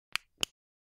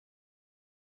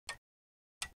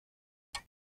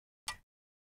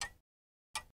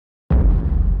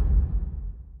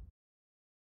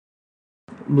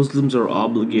Muslims are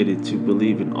obligated to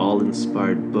believe in all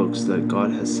inspired books that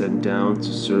God has sent down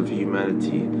to serve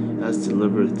humanity as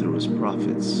delivered through his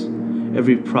prophets.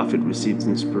 Every prophet received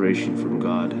inspiration from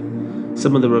God.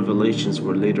 Some of the revelations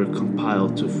were later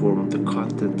compiled to form the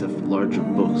content of larger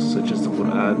books such as the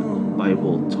Koran,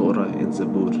 Bible, Torah, and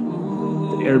Zabur.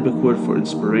 The Arabic word for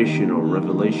inspiration or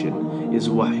revelation is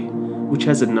wahy, which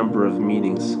has a number of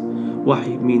meanings.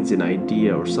 Wahy means an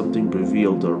idea or something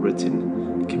revealed or written,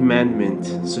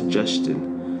 commandment,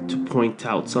 suggestion, to point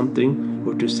out something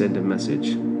or to send a message.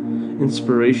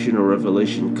 Inspiration or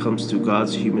revelation comes to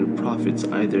God's human prophets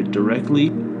either directly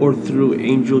or through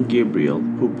angel Gabriel,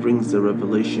 who brings the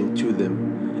revelation to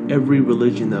them. Every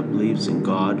religion that believes in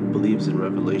God believes in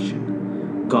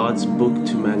revelation. God's book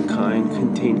to mankind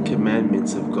contained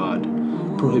commandments of God,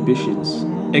 prohibitions,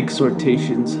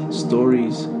 exhortations,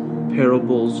 stories,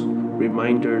 parables,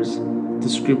 reminders,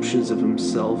 descriptions of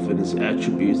himself and his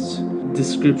attributes,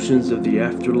 descriptions of the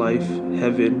afterlife,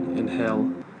 heaven and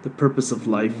hell, the purpose of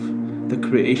life, the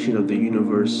creation of the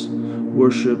universe,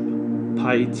 worship,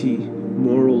 piety,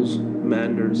 morals,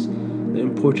 manners, the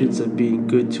importance of being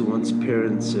good to one's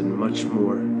parents, and much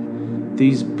more.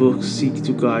 These books seek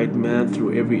to guide man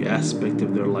through every aspect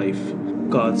of their life.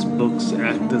 God's books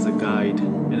act as a guide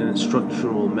and an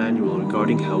instructional manual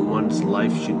regarding how one's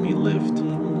life should be lived.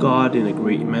 God, in a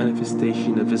great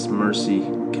manifestation of his mercy,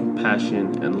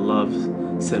 compassion, and love,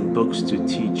 sent books to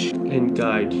teach and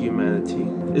guide humanity.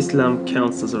 Islam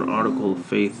counts as an article of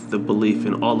faith the belief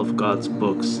in all of God's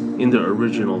books in their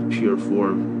original pure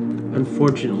form.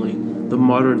 Unfortunately, the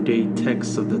modern-day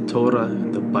texts of the Torah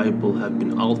and the Bible have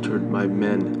been altered by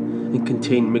men and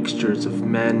contain mixtures of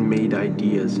man-made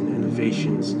ideas and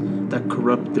innovations that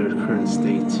corrupt their current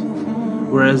state.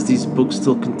 Whereas these books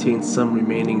still contain some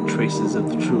remaining traces of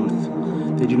the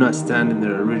truth, they do not stand in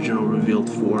their original revealed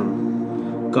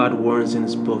form. God warns in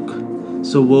his book,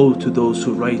 "So woe to those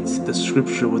who write the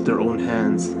scripture with their own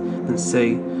hands and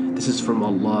say, 'This is from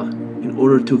Allah,' in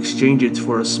order to exchange it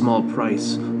for a small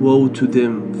price. Woe to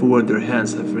them for what their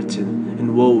hands have written,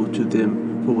 and woe to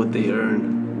them for what they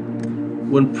earn."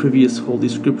 When previous holy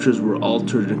scriptures were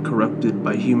altered and corrupted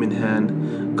by human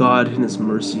hand, God in his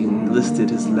mercy enlisted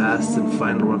his last and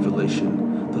final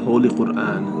revelation, the Holy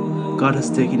Quran. God has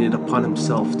taken it upon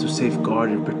himself to safeguard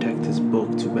and protect his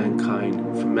book to mankind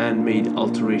from man-made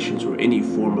alterations or any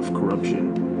form of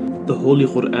corruption. The Holy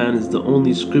Quran is the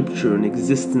only scripture in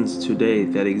existence today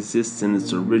that exists in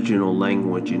its original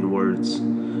language in words.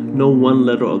 No one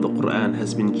letter of the Quran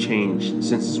has been changed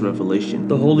since its revelation.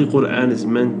 The Holy Quran is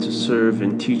meant to serve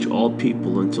and teach all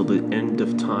people until the end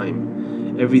of time.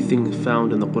 Everything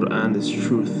found in the Quran is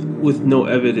truth, with no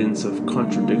evidence of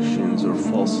contradictions or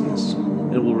falseness,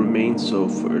 and will remain so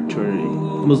for eternity.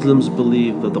 Muslims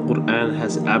believe that the Quran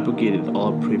has abrogated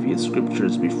all previous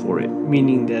scriptures before it,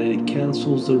 meaning that it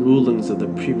cancels the rulings of the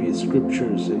previous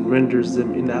scriptures and renders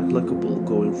them inapplicable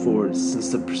going forward, since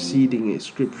the preceding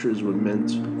scriptures were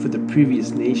meant for the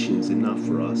previous nations and not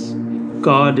for us.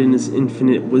 God, in his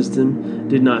infinite wisdom,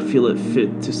 did not feel it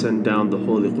fit to send down the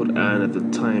Holy Quran at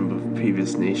the time of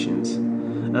previous nations.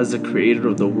 As the creator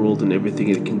of the world and everything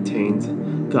it contained,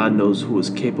 God knows who is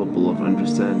capable of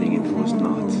understanding and who is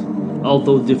not.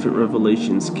 Although different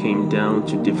revelations came down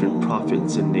to different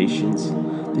prophets and nations,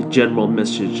 the general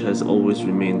message has always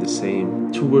remained the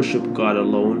same: to worship God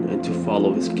alone and to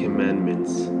follow his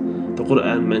commandments. The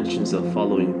Quran mentions the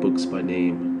following books by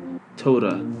name.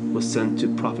 Torah was sent to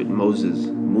Prophet Moses,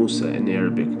 Musa in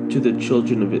Arabic, to the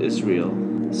children of Israel.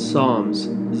 Psalms,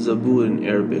 Zabur in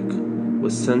Arabic,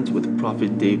 was sent with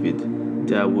Prophet David,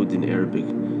 Dawood in Arabic,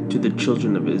 to the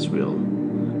children of Israel.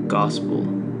 Gospel,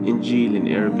 Injeel in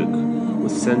Arabic,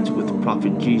 was sent with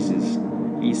Prophet Jesus,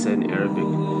 Isa in Arabic,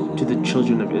 to the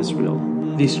children of Israel.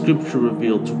 The scripture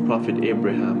revealed to Prophet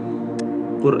Abraham.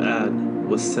 Quran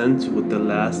was sent with the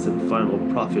last and final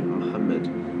Prophet Muhammad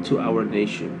to our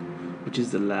nation, which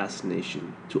is the last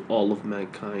nation, to all of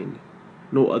mankind.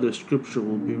 No other scripture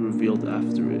will be revealed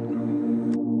after it.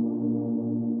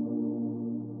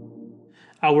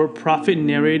 Our prophet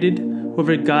narrated,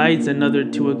 "Whoever guides another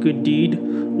to a good deed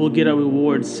will get a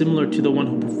reward similar to the one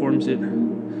who performs it."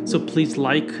 So please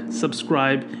like,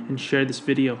 subscribe, and share this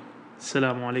video.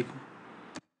 Assalamu alaikum.